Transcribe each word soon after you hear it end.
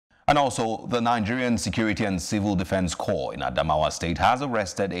And also, the Nigerian Security and Civil Defense Corps in Adamawa State has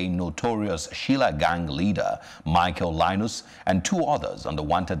arrested a notorious Shila gang leader, Michael Linus, and 2 others on the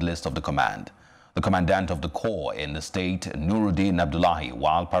wanted list of the command. The commandant of the Corps in the state, Nuruddin Abdullahi,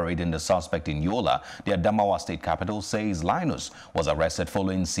 while parading the suspect in Yola, the Adamawa state capital, says Linus was arrested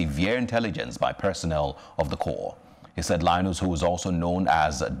following severe intelligence by personnel of the Corps. He said Linus, who is also known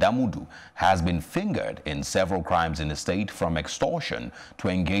as Damudu, has been fingered in several crimes in the state, from extortion to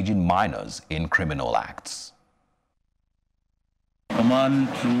engaging minors in criminal acts. Command,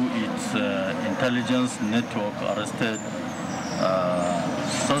 through its intelligence network, arrested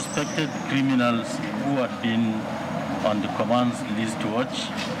suspected criminals who had been on the command's list to watch.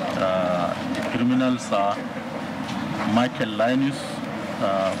 The criminals are Michael Linus,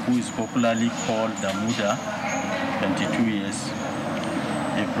 who is popularly called Damuda, 22 years,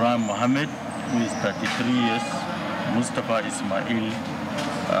 Ibrahim Mohammed, who is 33 years, Mustafa Ismail.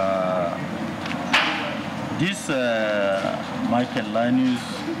 This Michael Linus,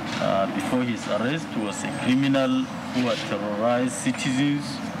 before his arrest, was a criminal who had terrorized citizens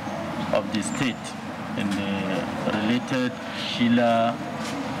of the state in the related Shila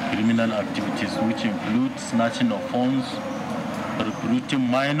criminal activities, which include snatching of phones, recruiting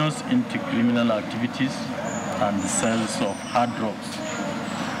minors into criminal activities, and the sales of hard drugs.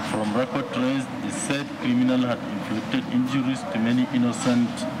 From record trace, the said criminal had inflicted injuries to many innocent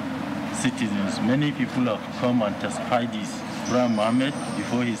citizens. Many people have come and testified this. Ibrahim Mohammed,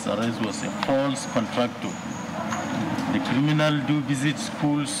 before his arrest, was a false contractor. The criminal do visit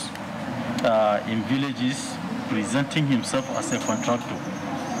schools in villages, presenting himself as a contractor.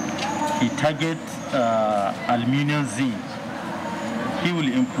 He targets aluminium zinc. He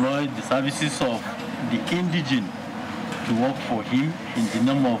will employ the services of the indigent to work for him in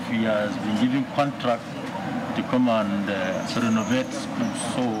the name of he has been given contract to come and renovate schools.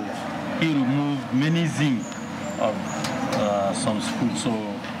 So he removed many zinc of some schools. So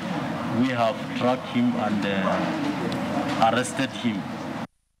we have tracked him and arrested him.